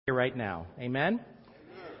right now. Amen?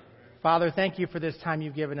 Father, thank you for this time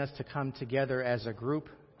you've given us to come together as a group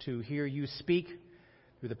to hear you speak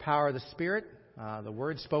through the power of the Spirit, the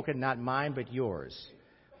word spoken, not mine, but yours.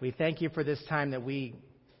 We thank you for this time that we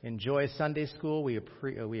enjoy Sunday school. We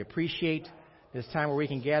appreciate this time where we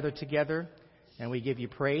can gather together, and we give you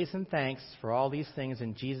praise and thanks for all these things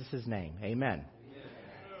in Jesus' name. Amen.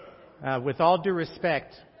 With all due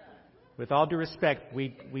respect,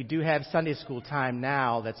 we do have Sunday school time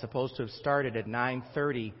now that's supposed to have started at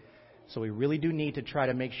 9:30, so we really do need to try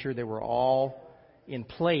to make sure that we're all in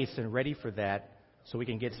place and ready for that so we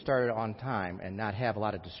can get started on time and not have a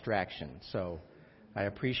lot of distraction. So I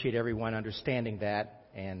appreciate everyone understanding that,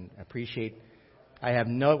 and I have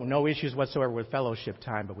no issues whatsoever with fellowship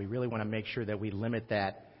time, but we really want to make sure that we limit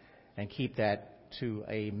that and keep that to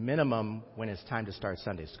a minimum when it's time to start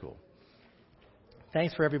Sunday school.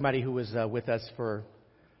 Thanks for everybody who was with us for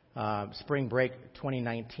Spring Break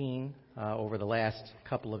 2019 over the last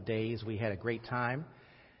couple of days. We had a great time,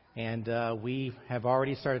 and we have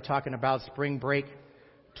already started talking about Spring Break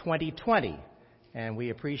 2020, and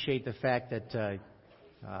we appreciate the fact that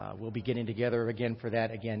we'll be getting together again for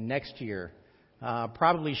that again next year,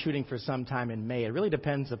 probably shooting for sometime in May. It really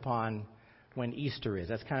depends upon when Easter is.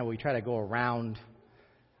 That's kind of what we try to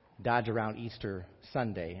dodge around Easter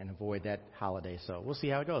Sunday and avoid that holiday. So we'll see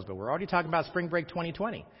how it goes. But we're already talking about Spring Break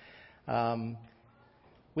 2020.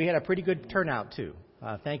 We had a pretty good turnout, too.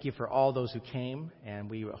 Thank you for all those who came, and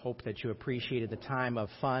we hope that you appreciated the time of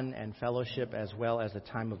fun and fellowship as well as the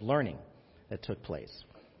time of learning that took place.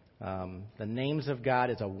 The Names of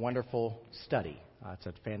God is a wonderful study. It's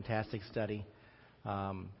a fantastic study,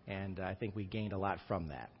 and I think we gained a lot from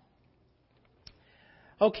that.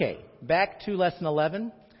 Okay, back to Lesson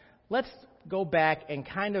 11. Let's go back and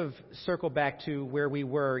kind of circle back to where we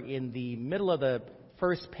were in the middle of the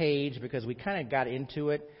first page, because we kind of got into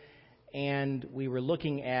it, and we were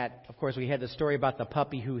looking at, of course, we had the story about the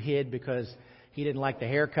puppy who hid because he didn't like the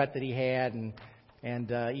haircut that he had,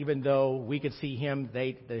 and even though we could see him,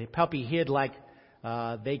 the puppy hid like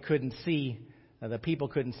they couldn't see, the people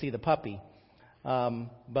couldn't see the puppy.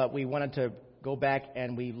 But we wanted to go back,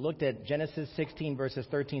 and we looked at Genesis 16, verses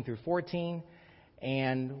 13 through 14,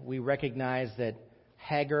 and we recognized that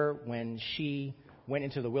Hagar, when she went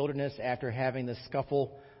into the wilderness after having the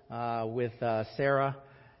scuffle with Sarah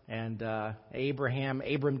and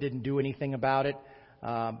Abram didn't do anything about it.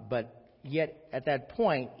 But yet at that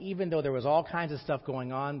point, even though there was all kinds of stuff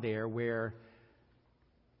going on there where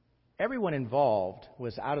everyone involved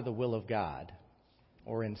was out of the will of God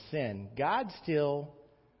or in sin, God still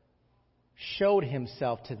showed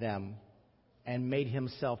himself to them and made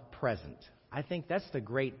himself present. I think that's the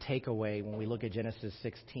great takeaway when we look at Genesis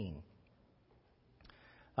 16.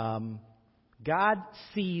 God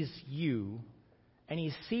sees you, and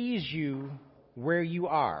he sees you where you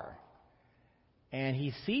are. And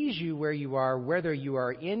he sees you where you are, whether you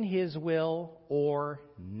are in his will or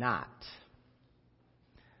not.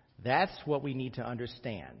 That's what we need to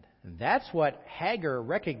understand. And that's what Hagar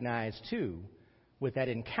recognized, too, with that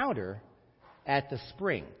encounter at the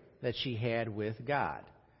spring that she had with God.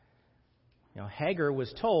 Hagar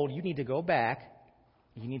was told, you need to go back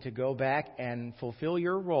and fulfill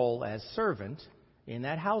your role as servant in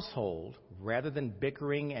that household rather than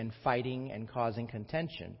bickering and fighting and causing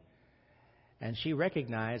contention. And she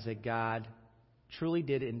recognized that God truly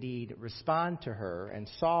did indeed respond to her and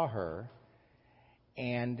saw her.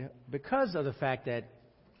 And because of the fact that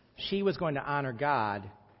she was going to honor God,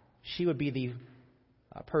 she would be the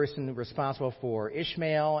person responsible for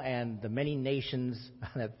Ishmael and the many nations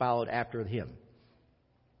that followed after him.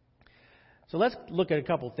 So let's look at a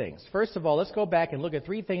couple things. First of all, let's go back and look at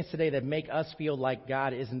three things today that make us feel like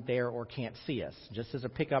God isn't there or can't see us, just as a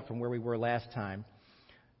pickup from where we were last time.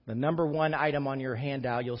 The number one item on your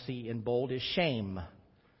handout you'll see in bold is shame.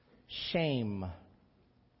 Shame.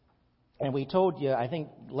 And we told you, I think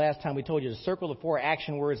last time we told you to circle the four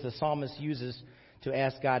action words the psalmist uses to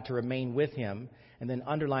ask God to remain with him, and then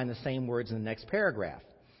underline the same words in the next paragraph.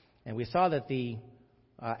 And we saw that the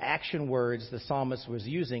action words the psalmist was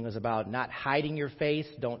using was about not hiding your face,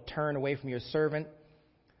 don't turn away from your servant,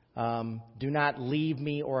 do not leave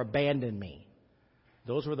me or abandon me.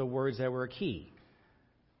 Those were the words that were key.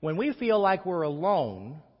 When we feel like we're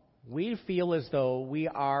alone, we feel as though we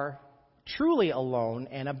are truly alone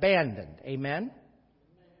and abandoned. Amen?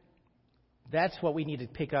 That's what we need to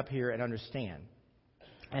pick up here and understand.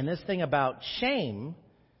 And this thing about shame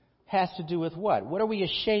has to do with what? What are we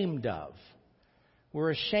ashamed of?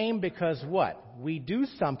 We're ashamed because what? We do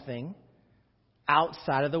something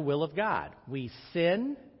outside of the will of God. We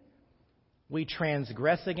sin. We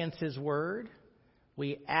transgress against his word.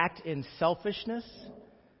 We act in selfishness,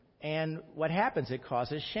 and what happens? It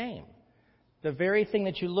causes shame. The very thing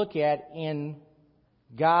that you look at in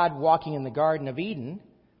God walking in the Garden of Eden,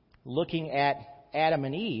 looking at Adam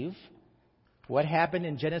and Eve, what happened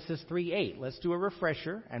in Genesis 3:8? Let's do a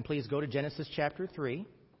refresher, and please go to Genesis chapter 3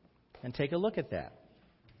 and take a look at that.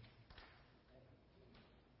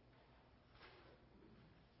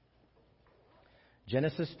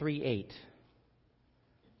 Genesis 3:8.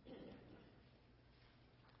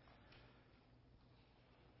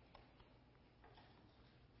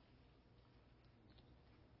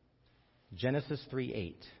 Genesis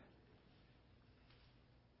 3:8.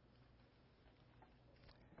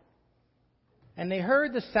 And they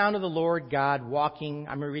heard the sound of the Lord God walking,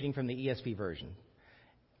 I'm reading from the ESV version,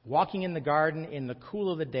 walking in the garden in the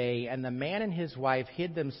cool of the day, and the man and his wife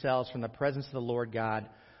hid themselves from the presence of the Lord God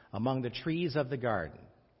among the trees of the garden.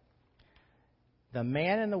 The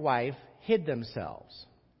man and the wife hid themselves.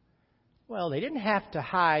 Well, they didn't have to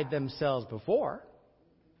hide themselves before,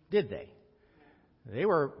 did they? They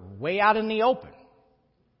were way out in the open.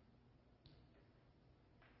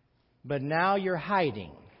 But now you're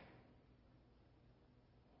hiding.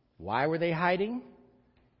 Why were they hiding?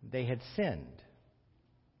 They had sinned.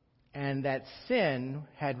 And that sin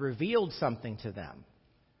had revealed something to them.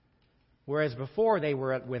 Whereas before they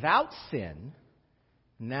were without sin,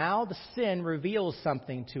 now the sin reveals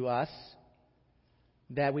something to us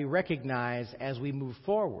that we recognize as we move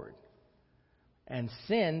forward. And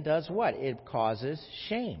sin does what? It causes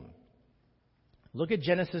shame. Look at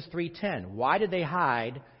Genesis 3:10. Why did they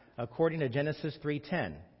hide according to Genesis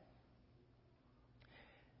 3:10?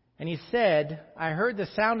 And he said, I heard the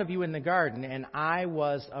sound of you in the garden, and I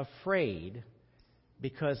was afraid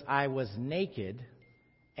because I was naked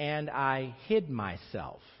and I hid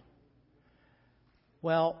myself.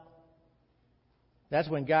 Well, that's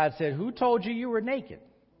when God said, who told you you were naked?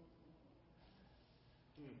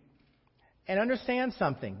 And understand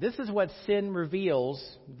something. This is what sin reveals.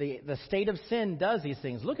 The state of sin does these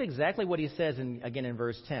things. Look exactly what he says again in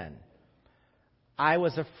verse 10. I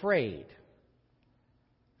was afraid.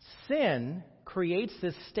 Sin creates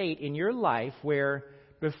this state in your life where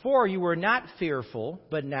before you were not fearful,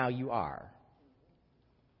 but now you are.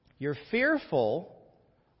 You're fearful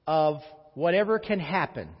of whatever can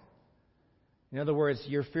happen. In other words,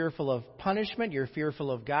 you're fearful of punishment, you're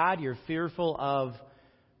fearful of God, you're fearful of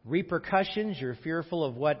repercussions, you're fearful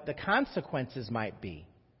of what the consequences might be.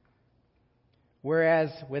 Whereas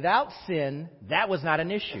without sin, that was not an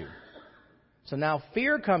issue. So now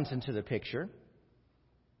fear comes into the picture.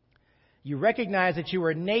 You recognize that you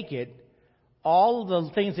are naked. All the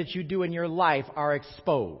things that you do in your life are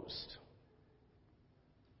exposed.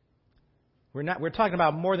 We're talking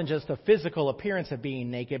about more than just the physical appearance of being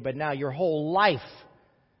naked, but now your whole life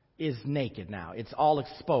is naked now. It's all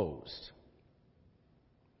exposed.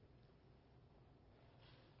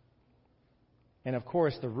 And of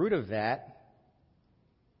course, the root of that,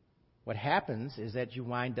 what happens is that you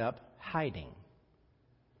wind up hiding.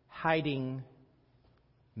 Hiding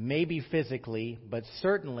maybe physically, but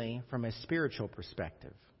certainly from a spiritual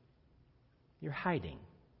perspective. You're hiding.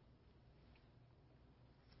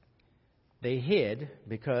 They hid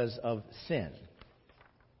because of sin.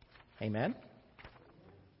 Amen?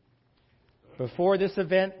 Before this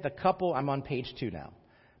event, the couple, I'm on page 2 now.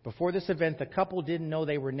 Before this event, the couple didn't know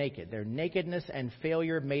they were naked. Their nakedness and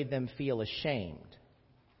failure made them feel ashamed.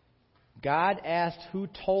 God asked who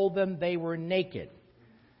told them they were naked.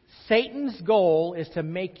 Satan's goal is to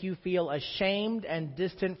make you feel ashamed and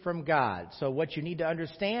distant from God. So what you need to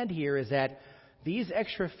understand here is that these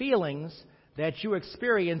extra feelings that you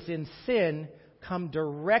experience in sin come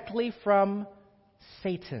directly from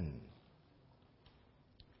Satan.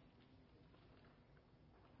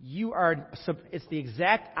 It's the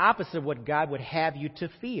exact opposite of what God would have you to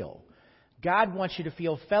feel. God wants you to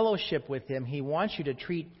feel fellowship with Him. He wants you to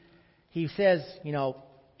He says,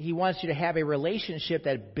 He wants you to have a relationship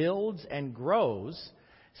that builds and grows.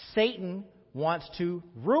 Satan wants to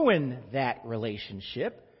ruin that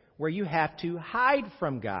relationship where you have to hide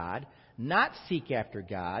from God, not seek after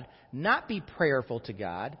God, not be prayerful to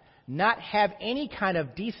God, not have any kind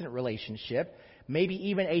of decent relationship, maybe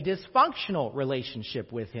even a dysfunctional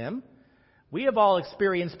relationship with Him. We have all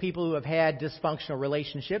experienced people who have had dysfunctional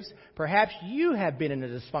relationships. Perhaps you have been in a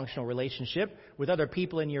dysfunctional relationship with other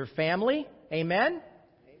people in your family. Amen?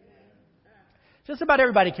 Just about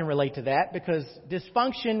everybody can relate to that because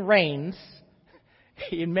dysfunction reigns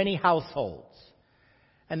in many households.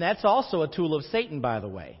 And that's also a tool of Satan, by the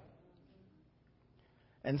way.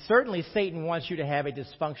 And certainly Satan wants you to have a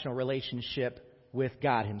dysfunctional relationship with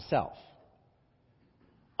God Himself.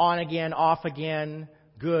 on again, off again,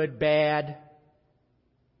 good, bad.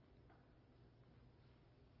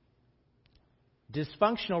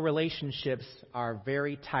 Dysfunctional relationships are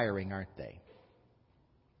very tiring, aren't they?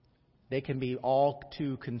 They can be all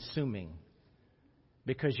too consuming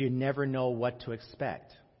because you never know what to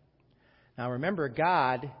expect. Now remember,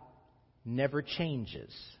 God never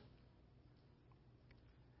changes.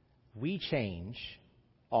 We change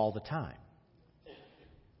all the time.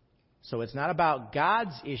 So it's not about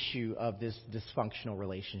God's issue of this dysfunctional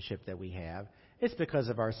relationship that we have. It's because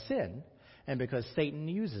of our sin and because Satan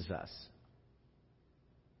uses us.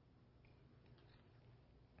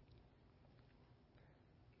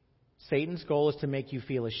 Satan's goal is to make you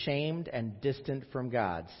feel ashamed and distant from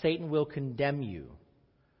God. Satan will condemn you.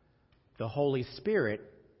 The Holy Spirit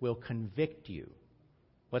will convict you.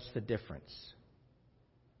 What's the difference?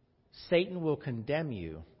 Satan will condemn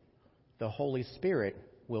you. The Holy Spirit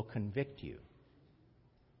will convict you.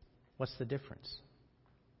 What's the difference?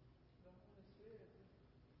 The Holy Spirit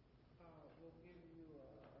will give you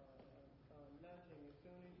a nudging as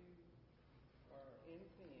soon as you are in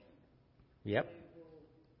sin. Yep. It will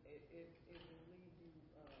leave you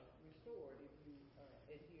restored if you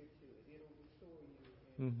adhere to it. It'll restore you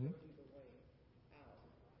and show you the way out.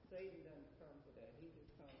 Satan doesn't come for that. He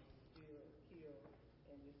just comes to steal, kill,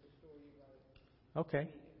 and just destroy you right. Okay.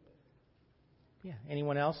 Yeah.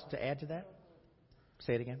 Anyone else to add to that?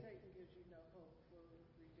 Say it again. Satan gives you no hope for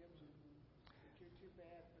redemption. You're too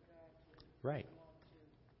bad for God to Right. want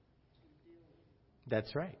to deal with.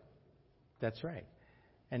 That's right. That's right.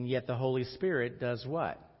 And yet the Holy Spirit does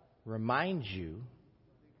what? Reminds you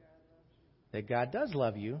that God does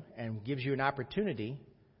love you and gives you an opportunity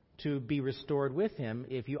to be restored with Him.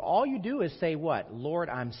 If you all you do is say what? Lord,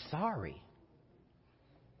 I'm sorry.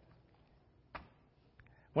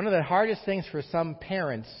 One of the hardest things for some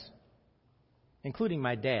parents, including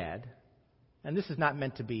my dad, and this is not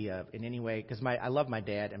meant to be in any way, because I love my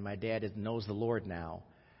dad, and my dad knows the Lord now,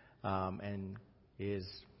 and is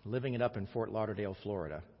living it up in Fort Lauderdale,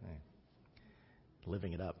 Florida.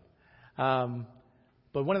 Living it up.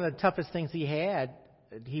 But one of the toughest things he had,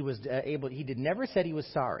 he never said he was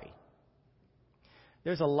sorry.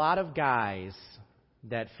 There's a lot of guys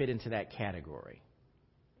that fit into that category.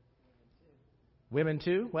 Women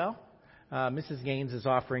too? Well, Mrs. Gaines is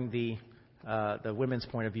offering the women's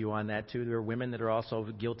point of view on that too. There are women that are also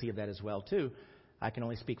guilty of that as well too. I can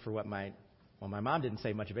only speak for what my mom didn't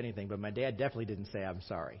say much of anything, but my dad definitely didn't say I'm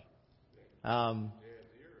sorry.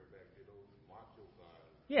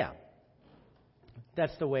 Yeah.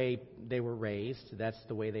 That's the way they were raised. That's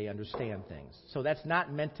the way they understand things. So that's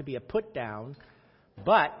not meant to be a put down,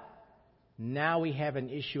 but now we have an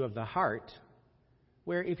issue of the heart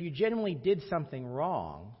where if you genuinely did something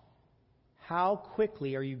wrong, how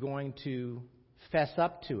quickly are you going to fess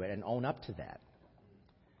up to it and own up to that?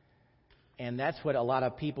 And that's what a lot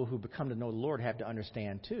of people who become to know the Lord have to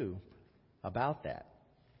understand too about that.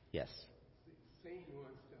 Yes? Satan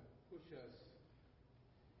wants to push us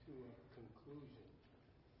to a conclusion.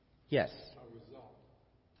 Yes. A result.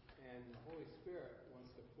 And the Holy Spirit wants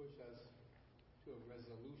to push us to a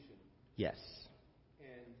resolution. Yes.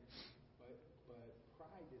 But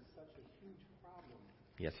pride is such a huge problem.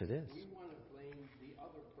 Yes, it is. We want to blame the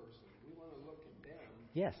other person. We want to look at them.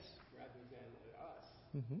 Yes. Rather than at us.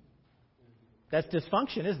 Mm-hmm. That's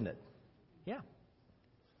dysfunction, isn't it? Yeah.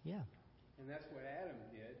 Yeah. And that's what Adam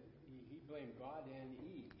did. He blamed God and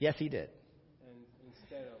Eve. Yes, he did. And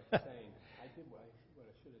instead of saying, I did what I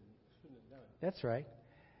shouldn't have done. That's right.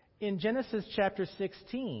 In Genesis chapter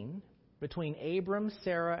 16, between Abram,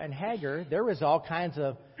 Sarah, and Hagar, there was all kinds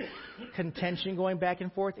of contention going back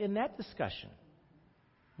and forth in that discussion,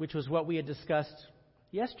 which was what we had discussed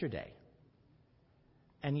yesterday.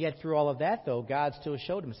 And yet through all of that, though, God still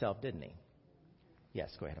showed Himself, didn't He?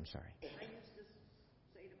 Yes, go ahead. I'm sorry. I used to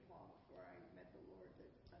say to Paul before I met the Lord that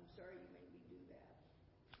I'm sorry you made me do that.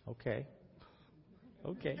 Okay.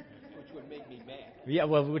 Okay. Which would make me mad. Yeah,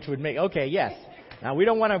 well, which would make okay, yes. Now we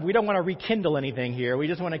don't want to rekindle anything here. We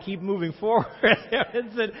just want to keep moving forward. We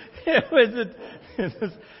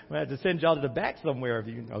have to send y'all to the back somewhere. If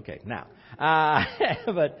you okay now,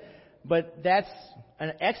 but that's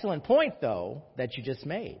an excellent point though that you just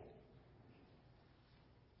made.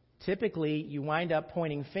 Typically, you wind up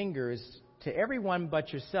pointing fingers to everyone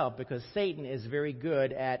but yourself because Satan is very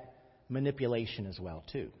good at manipulation as well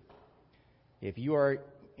too. If you are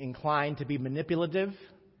inclined to be manipulative,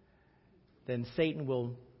 then Satan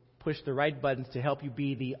will push the right buttons to help you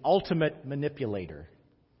be the ultimate manipulator.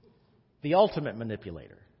 The ultimate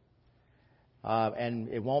manipulator. And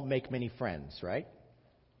it won't make many friends, right?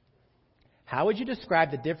 How would you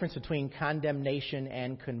describe the difference between condemnation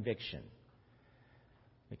and conviction?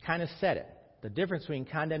 We kind of said it. The difference between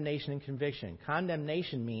condemnation and conviction.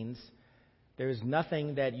 Condemnation means there's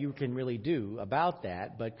nothing that you can really do about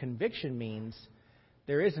that, but conviction means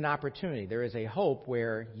there is an opportunity. There is a hope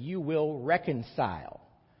where you will reconcile.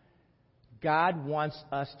 God wants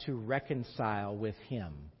us to reconcile with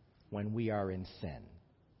Him when we are in sin.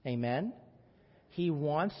 Amen? He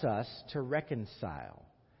wants us to reconcile.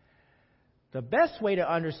 The best way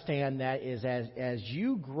to understand that is as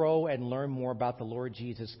you grow and learn more about the Lord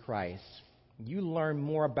Jesus Christ, you learn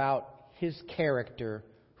more about His character,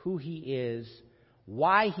 who He is,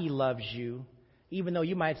 why He loves you, even though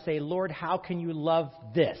you might say, Lord, how can you love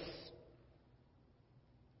this?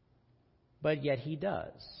 But yet He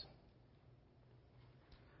does.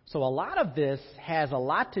 So a lot of this has a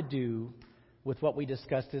lot to do with what we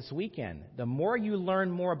discussed this weekend. The more you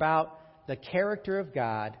learn more about the character of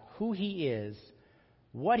God, who He is,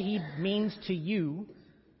 what He means to you,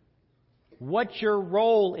 what your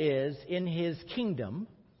role is in His kingdom,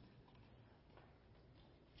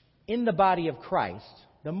 in the body of Christ,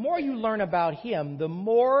 the more you learn about Him, the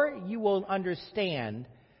more you will understand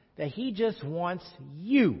that He just wants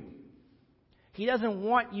you. He doesn't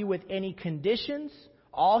want you with any conditions.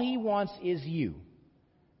 All He wants is you.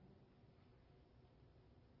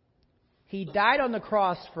 He died on the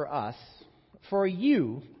cross for us, for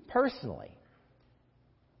you personally,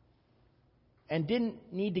 and didn't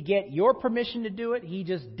need to get your permission to do it. He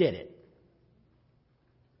just did it.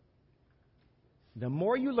 The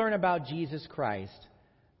more you learn about Jesus Christ,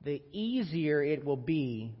 the easier it will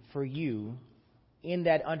be for you in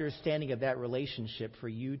that understanding of that relationship for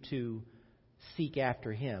you to seek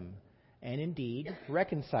after Him and indeed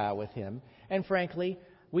reconcile with Him. And frankly,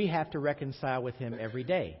 we have to reconcile with Him every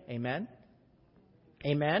day. Amen?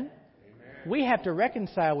 Amen? We have to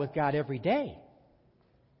reconcile with God every day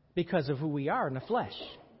because of who we are in the flesh.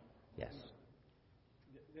 Yes.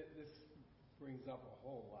 This brings up a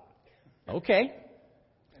whole lot. Okay.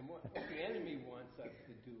 And what the enemy wants us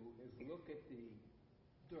to do is look at the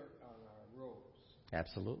dirt on our robes.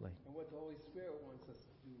 Absolutely. And what the Holy Spirit wants us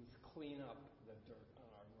to do is clean up the dirt on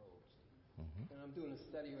our robes. Mm-hmm. And I'm doing a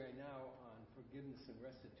study right now on forgiveness and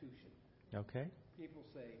restitution. Okay. People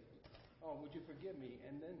say, oh, would you forgive me?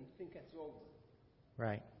 And then think it's over.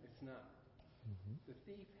 Right. It's not. Mm-hmm. The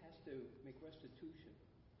thief has to make restitution.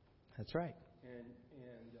 That's right. And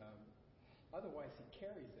otherwise he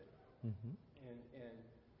carries it. Mm-hmm. And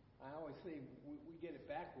I always say we get it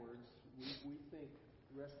backwards. We think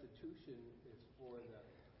restitution is for the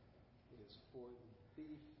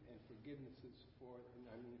thief, and forgiveness is for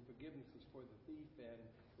the thief, and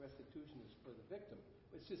restitution is for the victim.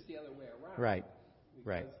 It's just the other way around. Right. Because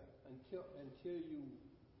right. Until you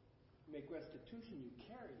make restitution, you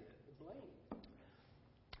carry the blame.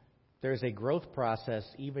 There's a growth process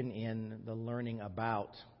even in the learning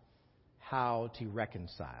about how to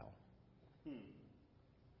reconcile.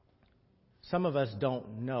 Some of us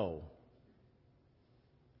don't know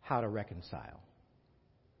how to reconcile.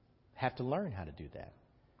 Have to learn how to do that.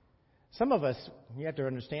 Some of us, you have to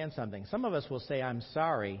understand something. Some of us will say, I'm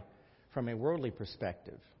sorry from a worldly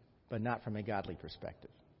perspective, but not from a godly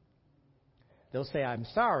perspective. They'll say, I'm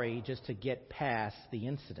sorry just to get past the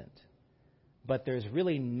incident. But there's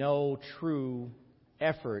really no true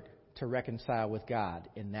effort to reconcile with God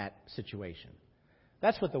in that situation.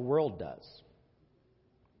 That's what the world does.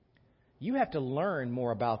 You have to learn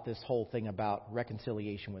more about this whole thing about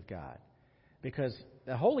reconciliation with God. Because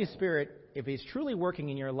the Holy Spirit, if He's truly working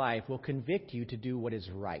in your life, will convict you to do what is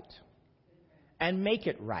right. And make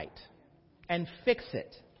it right. And fix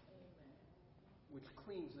it. Which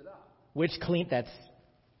cleans it up.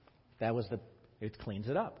 It cleans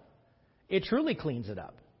it up. It truly cleans it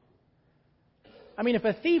up. I mean, if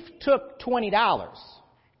a thief took $20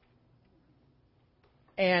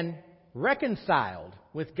 and reconciled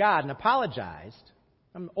with God and apologized,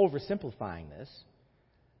 I'm oversimplifying this.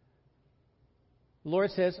 The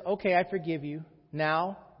Lord says, okay, I forgive you.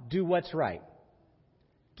 Now, do what's right.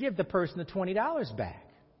 Give the person the $20 back.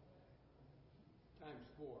 Times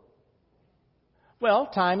 4. Well,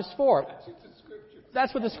 times 4. That's what the Scripture.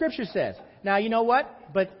 That's what the Scripture says. Now, you know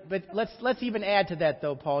what? But let's even add to that,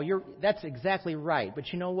 though, Paul. That's exactly right.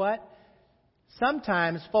 But you know what?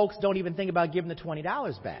 Sometimes folks don't even think about giving the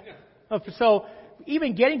 $20 back. So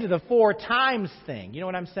even getting to the 4 times thing, you know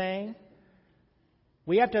what I'm saying?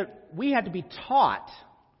 We have to be taught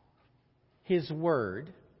His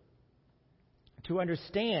Word to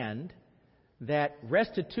understand that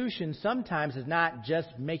restitution sometimes is not just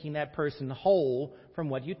making that person whole from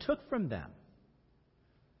what you took from them.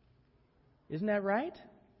 Isn't that right?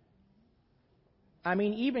 I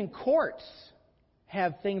mean, even courts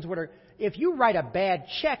have things where if you write a bad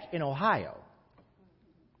check in Ohio,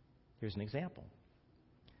 here's an example.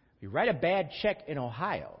 If you write a bad check in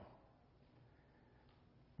Ohio,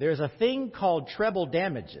 there's a thing called treble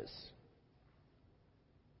damages.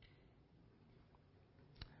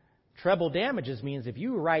 Treble damages means if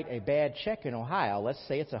you write a bad check in Ohio, let's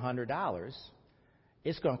say it's $100,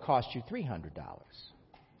 it's going to cost you $300.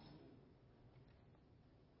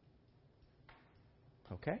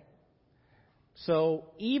 Okay? So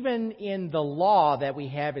even in the law that we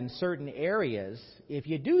have in certain areas, if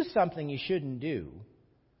you do something you shouldn't do,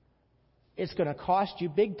 it's going to cost you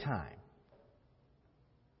big time.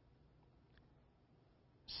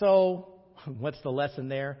 So what's the lesson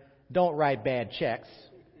there? Don't write bad checks.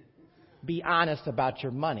 Be honest about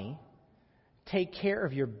your money. Take care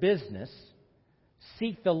of your business.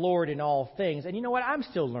 Seek the Lord in all things. And you know what? I'm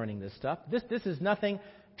still learning this stuff. This is nothing.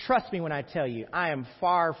 Trust me when I tell you, I am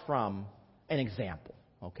far from an example,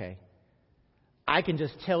 okay? I can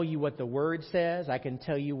just tell you what the Word says. I can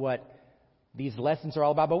tell you what these lessons are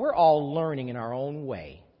all about. But we're all learning in our own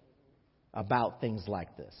way about things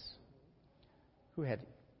like this. Who had...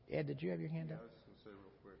 Ed, did you have your hand up? I was just going to say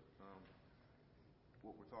real quick,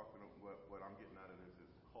 what we're talking about, what I'm getting out of this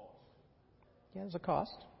is the cost. Yeah, there's a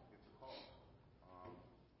cost. It's a cost.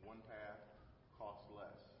 One path costs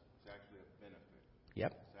less. It's actually a benefit.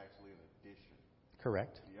 Yep. It's actually an addition.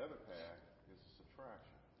 Correct. The other path is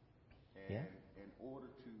subtraction. Yeah. And in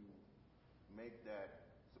order to make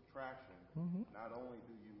that subtraction, not only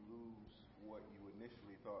do you lose what you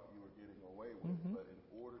initially thought you were getting away with, but in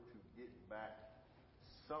order to get back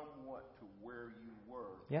somewhat to where you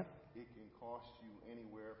were, Yep. it can cost you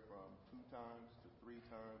anywhere from 2 times to 3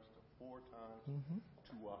 times to 4 times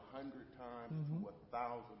to 100 times to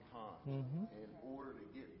 1,000 times in order to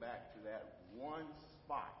get back to that one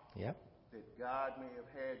spot Yep. that God may have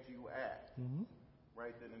had you at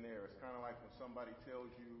right then and there. It's kind of like when somebody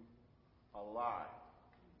tells you a lie,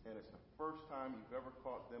 and it's the first time you've ever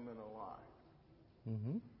caught them in a lie.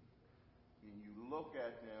 And you look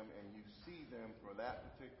at them and you see them for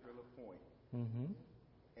that particular point.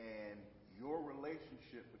 And your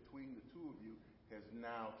relationship between the two of you has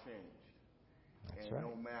now changed. That's and right.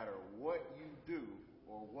 no matter what you do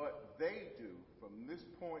or what they do from this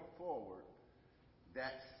point forward,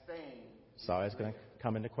 that stain It's always going to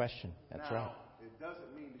come into question. That's now, right. it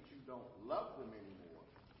doesn't mean that you don't love them anymore.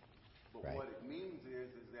 But Right. what it means is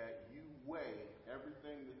that you weigh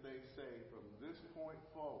everything that they say from this point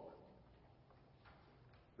forward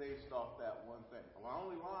based off that one thing. Well, I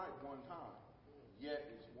only lied one time, yet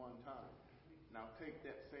it's one time. Now take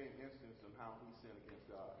that same instance of how he sinned against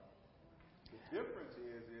God. The difference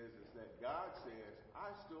is that God says, I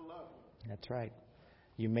still love you. That's right.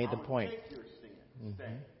 You made the I'm point. Take your sin,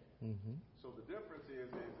 stay. So the difference is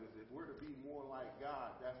if we're to be more like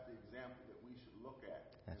God, that's the example that we should look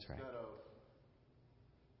at. That's right. Instead of,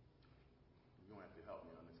 you don't have to help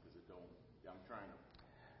me on this because I'm trying to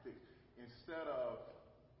fix. Instead of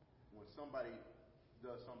when somebody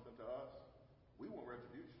does something to us, we want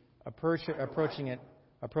retribution.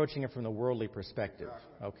 Approaching it from the worldly perspective.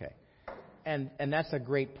 Exactly. Okay. And that's a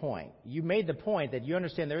great point. You made the point that you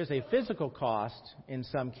understand there is a physical cost in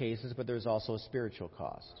some cases, but there's also a spiritual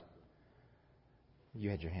cost. You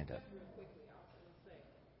had your hand up. Just real quickly, I was going to say,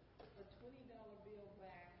 a $20 bill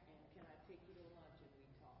back, and can I take you to lunch and we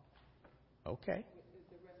talk? Okay. With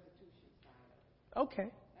the restitution side of it. Okay.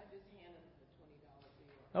 I just handed the $20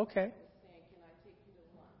 bill. Okay. I was saying, can I take you to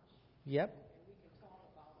lunch? Yep. And we can talk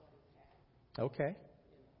about what has happened. Okay.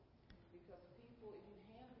 Because people, if you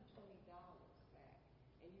hand them $20 back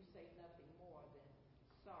and you say nothing more than,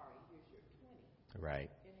 sorry, here's your 20, Right.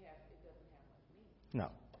 it doesn't have much meaning. No.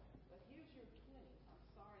 But here's your 20, I'm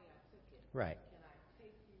sorry I took it. Right. Can I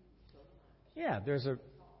take you to lunch? Yeah,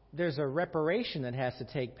 there's a reparation that has to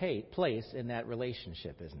take place in that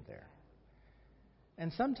relationship, isn't there?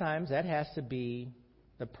 And sometimes that has to be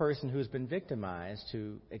the person who's been victimized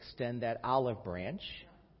to extend that olive branch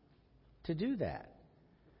to do that.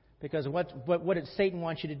 Because what did Satan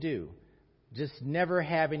want you to do? Just never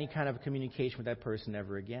have any kind of communication with that person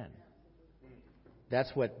ever again. That's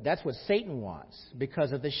what Satan wants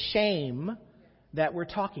because of the shame that we're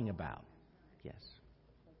talking about. Yes.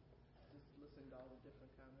 Just listening to all the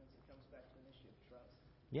different comments, it comes back to an issue of trust.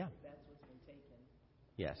 Yeah. That's what's been taken,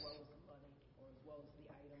 Yes. as well as the money, or as well as the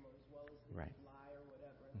item, or as well as the Right. lie or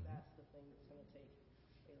whatever. And that's the thing that's going to take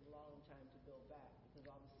a long time to build back, because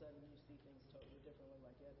all of a sudden you see things totally differently,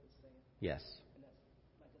 like Ed was saying. Yes. And that's,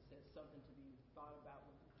 like I said, something to be thought about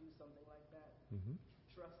when you do something like that.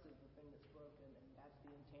 Trust is the thing that's broken, and that's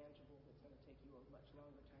the intangible that's going to take you a much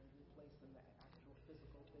longer time to replace than the actual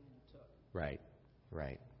physical thing you took. Right.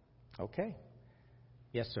 Right. Okay.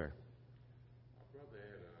 Yes, sir. My brother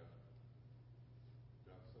had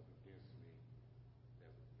done something against me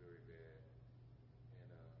that was very bad,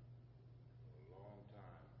 and for a long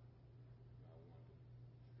time I wanted to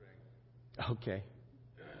strangle him. Okay.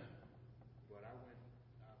 But I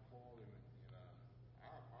called him, and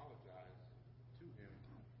I apologized to him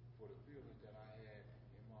for the feelings that I had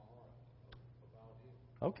in my heart about him.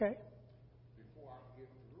 Okay. Before I could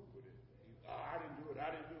get through with it, I didn't do it.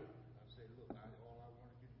 I said, look, all I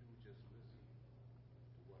wanted you to do was just listen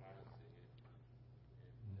to what I said,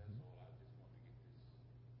 and that's all. I just want to get this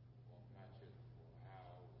off my chest for how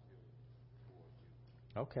I was feeling towards you.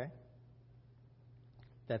 Okay.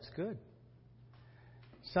 That's good.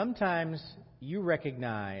 Sometimes you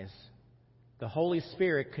recognize the Holy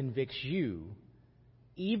Spirit convicts you,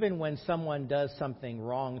 even when someone does something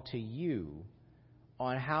wrong to you,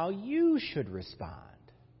 on how you should respond.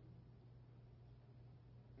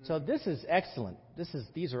 So this is excellent.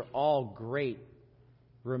 These are all great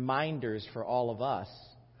reminders for all of us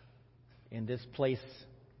in this place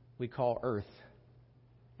we call earth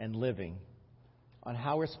and living, on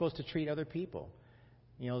how we're supposed to treat other people.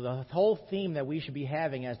 You know, the whole theme that we should be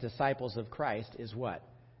having as disciples of Christ is what?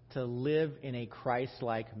 To live in a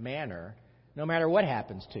Christ-like manner, no matter what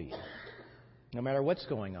happens to you, no matter what's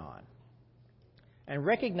going on. And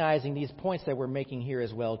recognizing these points that we're making here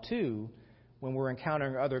as well, too, when we're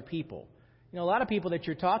encountering other people. You know, a lot of people that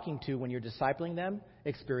you're talking to when you're discipling them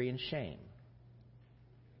experience shame.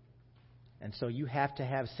 And so you have to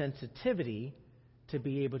have sensitivity to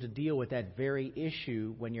be able to deal with that very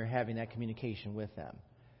issue when you're having that communication with them.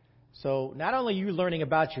 So not only are you learning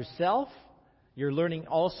about yourself, you're learning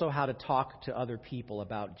also how to talk to other people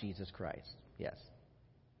about Jesus Christ. Yes?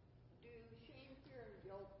 Do shame, fear, and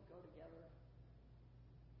guilt go together?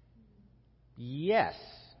 Yes.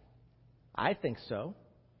 I think so.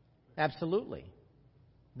 Absolutely.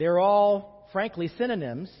 They're all, frankly,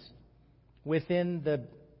 synonyms within the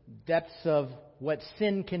depths of what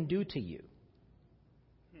sin can do to you.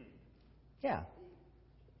 Yeah.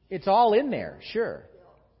 It's all in there, sure.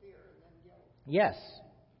 Guilt, fear, and then guilt. Yes.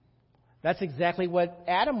 That's exactly what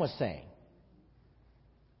Adam was saying.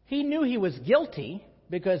 He knew he was guilty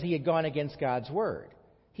because he had gone against God's word.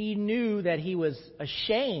 He knew that he was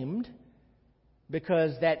ashamed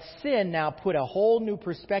because that sin now put a whole new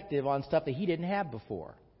perspective on stuff that he didn't have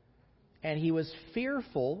before. And he was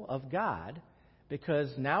fearful of God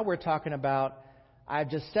because now we're talking about, I've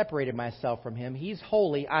just separated myself from him. He's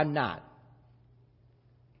holy, I'm not.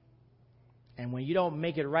 And when you don't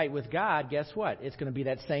make it right with God, guess what? It's going to be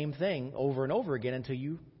that same thing over and over again until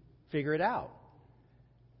you figure it out.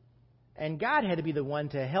 And God had to be the one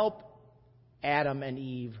to help Adam and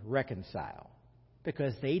Eve reconcile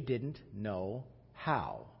because they didn't know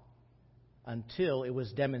how until it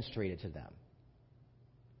was demonstrated to them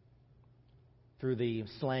through the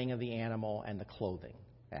slaying of the animal and the clothing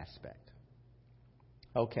aspect.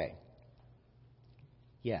 Okay.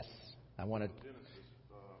 Yes, I want to. Genesis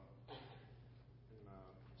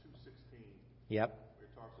in 2:16. Yep.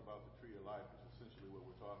 It talks about the tree of life, which is essentially what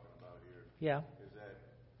we're talking about here. Yeah. Is that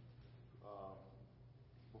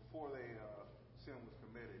before sin was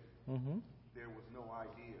committed, there was no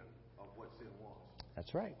idea of what sin was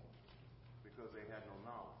That's right. because they had no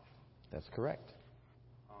knowledge. That's correct.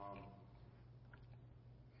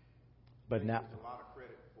 They But now, give a lot of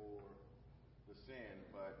credit for the sin,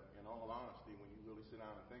 but in all honesty, when you really sit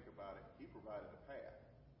down and think about it, he provided a path.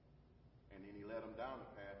 And then he led them down the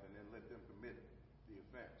path and then let them commit the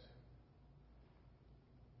offense.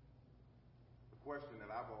 The question that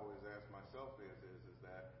I've always asked myself is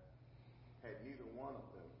that had neither one of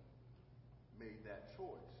them made that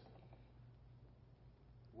choice,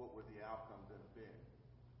 what would the outcome then have been?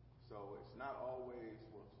 So it's not always,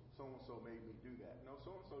 well, so-and-so made me do that. No,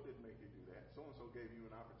 so-and-so didn't make you do that. So-and-so gave you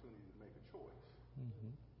an opportunity to make a choice.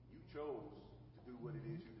 You chose to do what it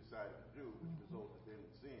is you decided to do, which resulted then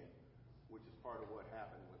in sin, which is part of what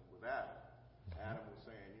happened with Adam. Adam was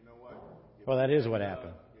saying, you know what? Well, that is what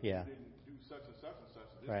happened. If Yeah. you didn't do such and such and such,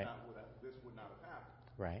 Right. This would not have happened.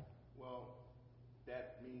 right. Well,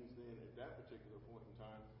 that means then at that particular point in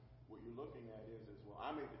time, what you're looking at is well,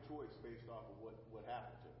 I made the choice based off of what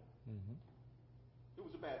happened to me. It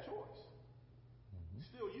was a bad choice.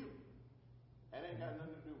 Still you. That ain't got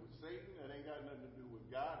nothing to do with Satan. That ain't got nothing to do with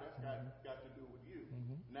God. That's got to do with you.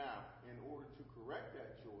 Now, in order to correct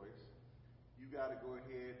that choice, you got to go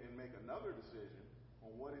ahead and make another decision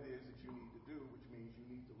on what it is that you need to do, which means you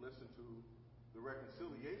need to listen to the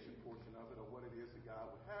reconciliation portion of it, or what it is that God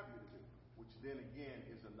would have you to do, which then again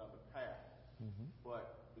is another path.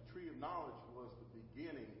 But the tree of knowledge was the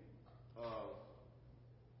beginning of,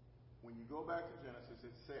 when you go back to Genesis,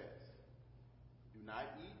 it says, do not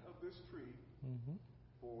eat of this tree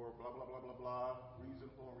for blah, blah, blah, blah, blah, reason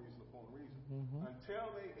upon reason upon reason.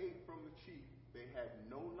 Until they ate from the tree, they had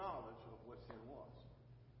no knowledge of what sin was.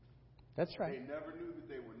 That's right. They never knew that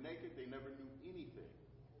they were naked. They never knew anything.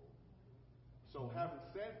 So having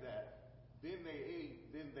said that, then they ate,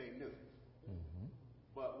 then they knew.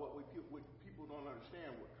 But what people don't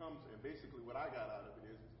understand, what comes, and basically what I got out of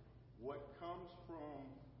it is, what comes from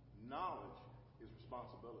knowledge is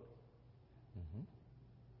responsibility.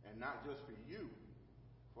 And not just for you,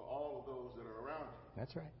 for all of those that are around you.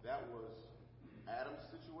 That's right. That was Adam's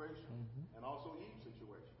situation and also Eve's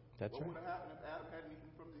situation. That's what right. would have happened if Adam hadn't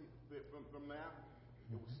eaten from the apple?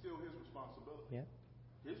 It was still his responsibility. Yeah.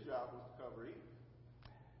 His job was to cover Eve.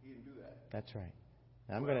 He didn't do that. That's right.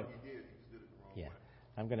 He did. He just did it the wrong way.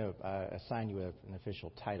 I'm going to assign you an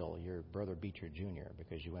official title. You're Brother Beecher Jr.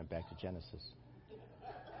 because you went back to Genesis.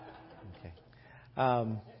 Okay.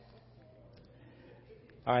 All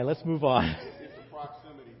right, let's move on. It's a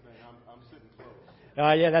proximity thing. I'm sitting close.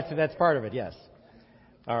 Yeah, that's part of it, yes.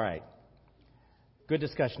 All right. Good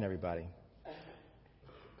discussion, everybody.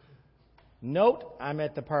 Note, I'm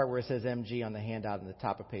at the part where it says MG on the handout on the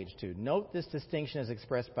top of page 2. Note this distinction is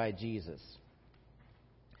expressed by Jesus.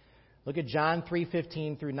 Look at John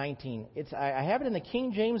 3:15 through 19. I have it in the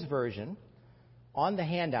King James Version on the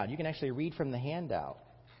handout. You can actually read from the handout.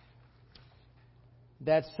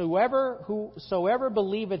 That whosoever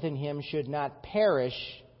believeth in him should not perish,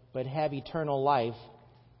 but have eternal life.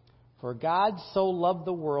 For God so loved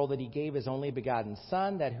the world that he gave his only begotten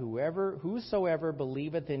Son, that whosoever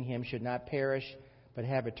believeth in him should not perish, but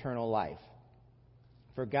have eternal life.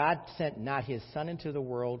 For God sent not his Son into the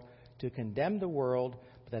world to condemn the world,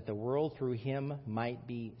 but that the world through him might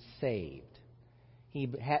be saved. He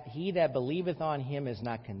that believeth on him is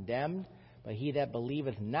not condemned, but he that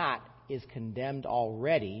believeth not is condemned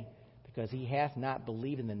already, because he hath not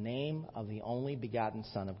believed in the name of the only begotten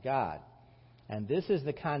Son of God. And this is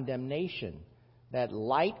the condemnation, that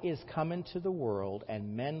light is come into the world,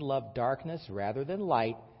 and men love darkness rather than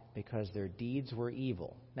light, because their deeds were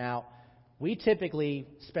evil. Now, we typically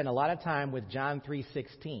spend a lot of time with John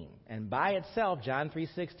 3:16. And by itself, John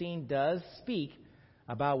 3:16 does speak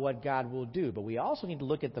about what God will do. But we also need to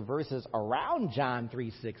look at the verses around John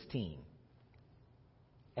 3:16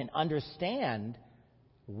 and understand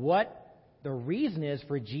what the reason is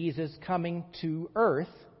for Jesus coming to earth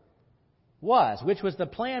which was the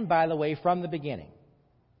plan, by the way, from the beginning.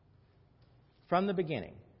 From the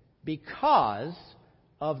beginning. Because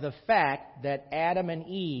of the fact that Adam and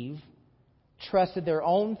Eve trusted their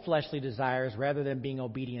own fleshly desires rather than being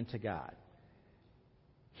obedient to God.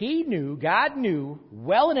 God knew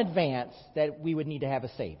well in advance that we would need to have a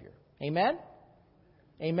Savior. Amen?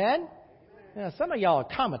 Amen? Now, some of y'all are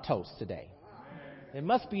comatose today. It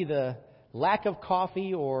must be the lack of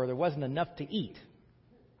coffee, or there wasn't enough to eat.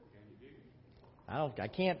 I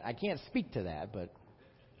can't speak to that, but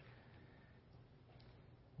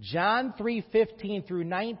John 3:15 through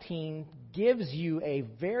 19 gives you a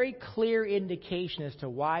very clear indication as to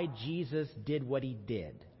why Jesus did what he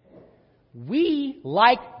did. We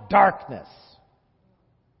like darkness.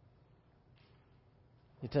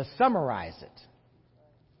 To summarize it,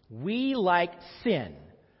 we like sin.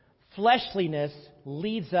 Fleshliness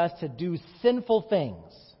leads us to do sinful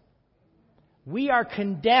things. We are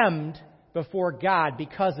condemned before God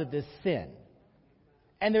because of this sin.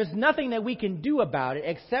 And there's nothing that we can do about it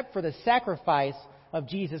except for the sacrifice of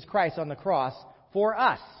Jesus Christ on the cross for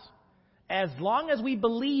us. As long as we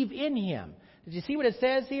believe in him. Did you see what it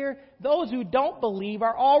says here? Those who don't believe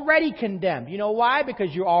are already condemned. You know why?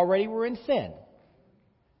 Because you already were in sin.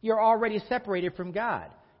 You're already separated from God.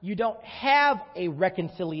 You don't have a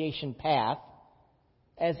reconciliation path,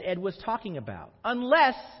 as Ed was talking about,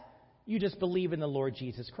 unless you just believe in the Lord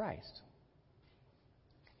Jesus Christ.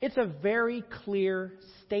 It's a very clear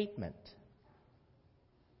statement.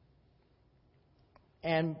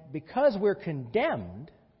 And because we're condemned,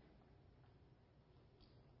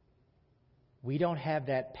 we don't have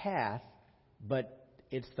that path, but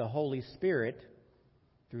it's the Holy Spirit,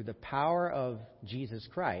 through the power of Jesus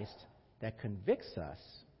Christ, that convicts us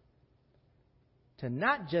to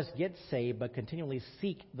not just get saved, but continually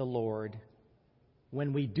seek the Lord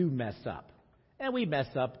when we do mess up. And we mess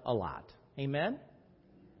up a lot. Amen?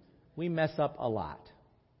 We mess up a lot.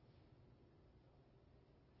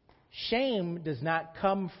 Shame does not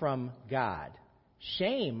come from God.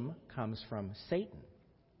 Shame comes from Satan,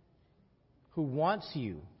 who wants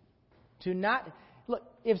you to not... Look,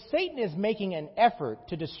 if Satan is making an effort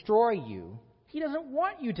to destroy you, He doesn't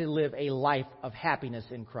want you to live a life of happiness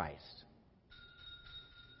in Christ.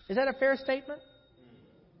 Is that a fair statement?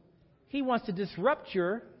 He wants to disrupt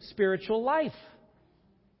your spiritual life.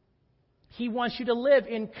 He wants you to live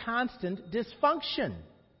in constant dysfunction.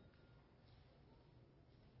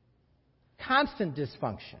 Constant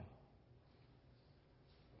dysfunction.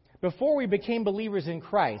 Before we became believers in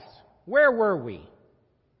Christ, where were we?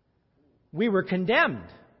 We were condemned.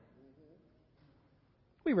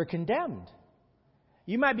 We were condemned.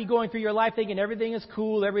 You might be going through your life thinking everything is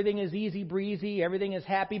cool, everything is easy breezy, everything is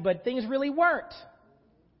happy, but things really weren't.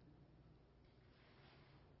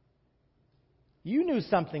 You knew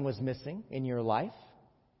something was missing in your life.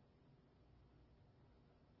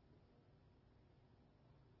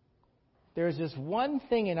 There's just one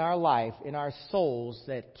thing in our life, in our souls,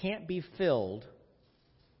 that can't be filled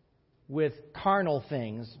with carnal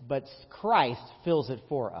things, but Christ fills it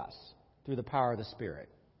for us through the power of the Spirit.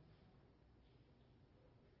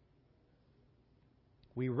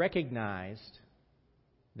 We recognized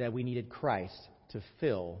that we needed Christ to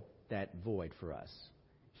fill that void for us.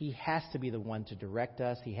 He has to be the one to direct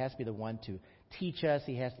us. He has to be the one to teach us.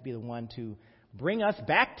 He has to be the one to bring us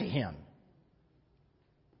back to Him.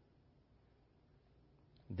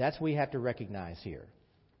 That's what we have to recognize here.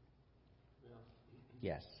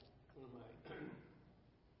 Yes. One of my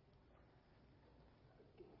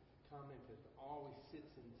comments that always sits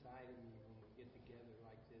inside of me when we get together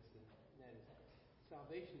like this, and that is,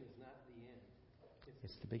 salvation is not the end.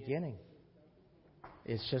 It's the beginning.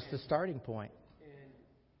 It's just the starting point. And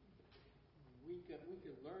we could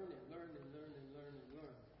learn and learn and learn and learn and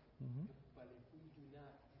learn. Mm-hmm. But if we do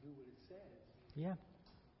not do what it says, Yeah,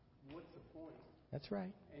 what's the point? that's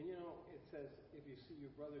right. And you know, it says if you see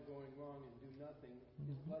your brother going wrong and do nothing,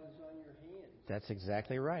 his blood is on your hands. That's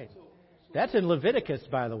exactly right. So That's in Leviticus,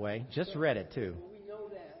 by the way. Just read it too. well, we know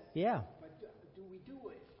that, Yeah, but do we do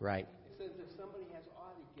it? right. It says if somebody has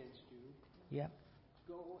aught against you, Yeah,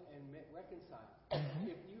 go and reconcile.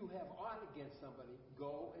 Mm-hmm. If you have aught against somebody,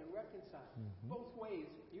 go and reconcile. Both ways,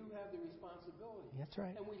 you have the responsibility. that's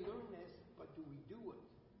right. And we learn this, but do we do it?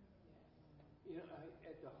 You know,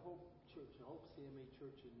 at the Hope Church, the Hope CMA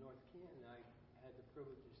Church in North Canton, I had the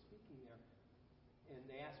privilege of speaking there, and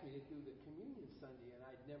they asked me to do the communion Sunday, and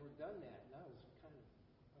I'd never done that, and I was kind of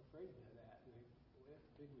afraid of that. That's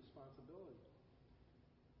a big responsibility.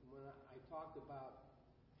 And when I talked about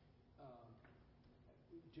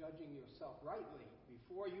judging yourself rightly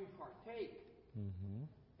before you partake, Mm-hmm.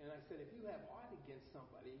 and I said, if you have aught against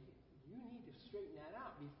somebody, you need to straighten that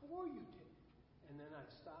out before you take. And then I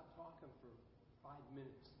stopped talking for 5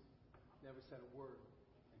 minutes, never said a word.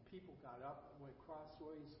 And people got up, went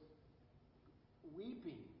crossways,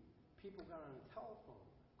 weeping. People got on the telephone,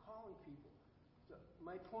 calling people. So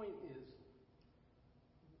my point is,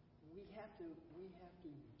 we have to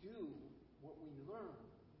do what we learn.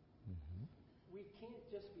 Mm-hmm. We can't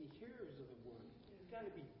just be hearers of the word. We've got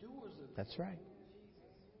to be doers of the That's word. right.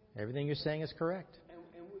 Everything you're saying is correct. And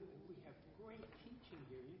we have great teaching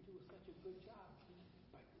here. You do such a good job.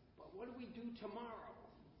 But what do we do tomorrow?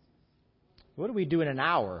 What do we do in an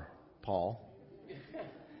hour, Paul?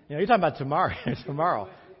 You're talking about tomorrow. Tomorrow.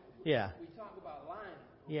 Yeah. We talk about lying.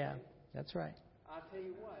 Okay? Yeah, that's right. I'll tell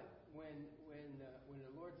you what. When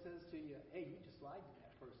the Lord says to you, "Hey, you just lied to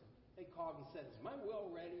that person," they called and said, "Is my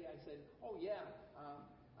will ready?" I said, "Oh yeah.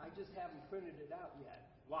 I just haven't printed it out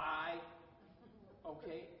yet." Why?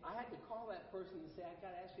 Okay, I had to call that person and say, "I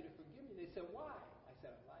got to ask you to forgive me." They said, "Why?" I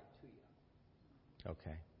said, "I lied to you."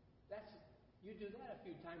 Okay. You do that a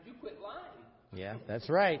few times, you quit lying. Yeah, that's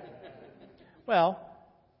right. Well,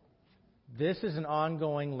 this is an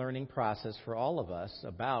ongoing learning process for all of us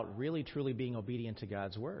about really truly being obedient to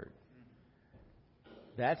God's Word.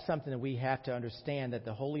 That's something that we have to understand, that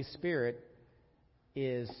the Holy Spirit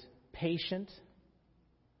is patient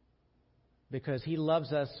because He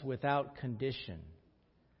loves us without condition.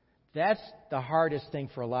 That's the hardest thing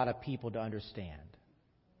for a lot of people to understand.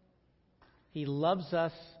 He loves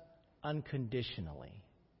us unconditionally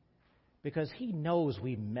because He knows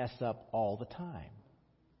we mess up all the time.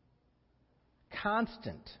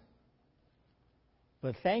 Constant.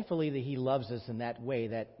 But thankfully that He loves us in that way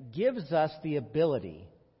that gives us the ability,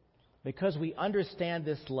 because we understand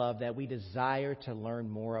this love, that we desire to learn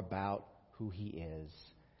more about who He is.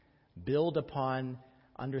 Build upon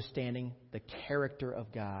understanding the character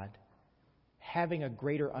of God, having a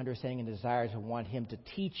greater understanding and desire to want Him to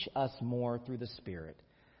teach us more through the Spirit.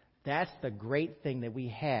 That's the great thing that we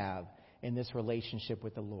have in this relationship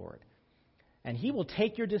with the Lord. And He will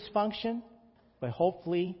take your dysfunction, but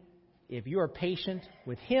hopefully, if you are patient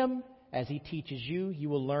with Him as He teaches you, you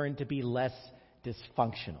will learn to be less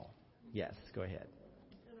dysfunctional. Yes, go ahead.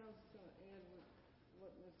 And I was going to add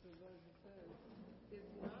what Mr. Berger said.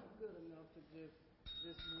 It's not good enough to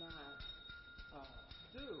just not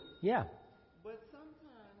do. Yeah, But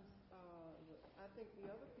sometimes, I think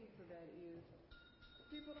the other piece of that is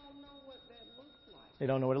people don't know what that looks like. they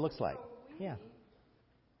don't know what it looks like. So we Yeah,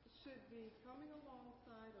 should be coming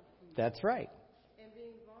alongside of people that's right. and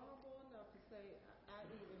being vulnerable enough to say, I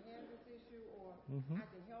either have this issue or I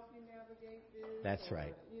can help you navigate this. That's or,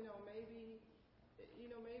 right.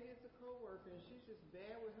 Maybe it's a coworker and she's just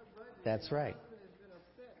bad with her budget. That's and right. Her husband has been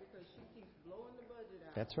upset because she keeps blowing the budget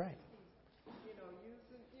out. That's right. She keeps,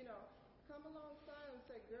 come alongside and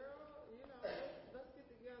say, girl, let's get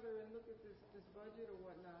together and look at this budget or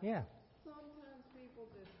whatnot. Yeah, Sometimes people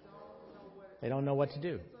just don't know what they don't know what to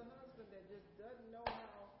do. It's a husband that just doesn't know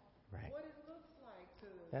Right. what it looks like to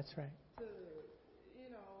That's right.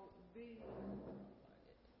 be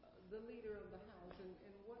the leader of the house and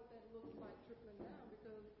what that looks like trickling down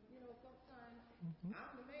because sometimes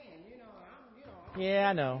I'm the man, Yeah,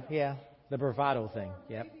 I know. Yeah, the bravado thing.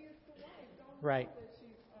 Yep. maybe it's the wife. Don't Right. know that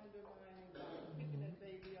she's undermining by picking that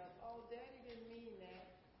baby up. Oh, daddy didn't mean that.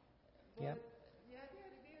 But Yep. yeah,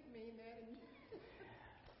 daddy did mean that. And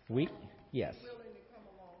Yes, willing to come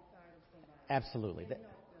alongside of somebody. absolutely. And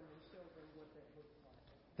help them and show them what that looks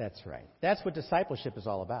like. That's right. That's what discipleship is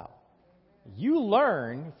all about. You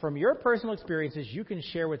learn from your personal experiences, you can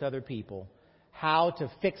share with other people how to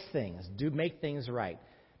fix things, make things right.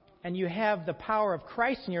 And you have the power of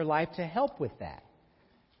Christ in your life to help with that.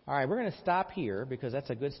 All right, we're going to stop here because that's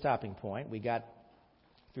a good stopping point. We got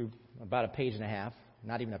through about a page and a half,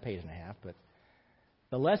 not even a page and a half, but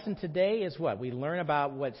the lesson today is what? We learn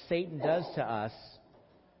about what Satan does to us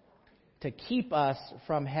to keep us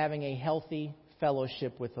from having a healthy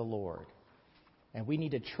fellowship with the Lord. And we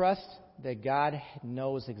need to trust that God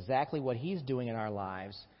knows exactly what He's doing in our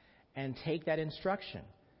lives and take that instruction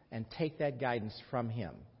and take that guidance from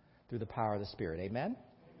Him through the power of the Spirit. Amen?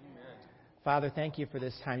 Amen. Father, thank you for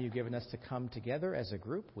this time you've given us to come together as a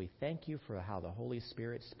group. We thank you for how the Holy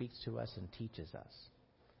Spirit speaks to us and teaches us.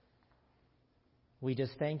 We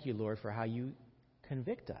just thank you, Lord, for how you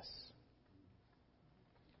convict us.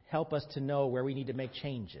 Help us to know where we need to make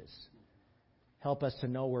changes. Help us to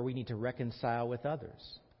know where we need to reconcile with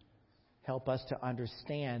others. Help us to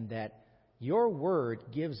understand that your word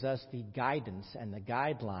gives us the guidance and the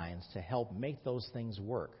guidelines to help make those things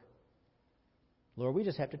work. Lord, we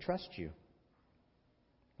just have to trust you.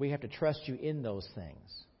 We have to trust you in those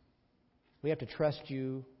things. We have to trust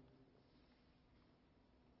you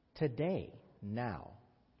today, now,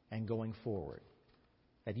 and going forward.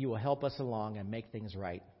 That you will help us along and make things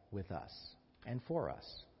right with us and for us.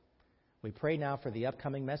 We pray now for the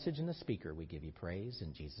upcoming message and the speaker. We give you praise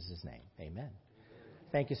in Jesus' name. Amen.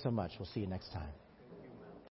 Thank you so much. We'll see you next time.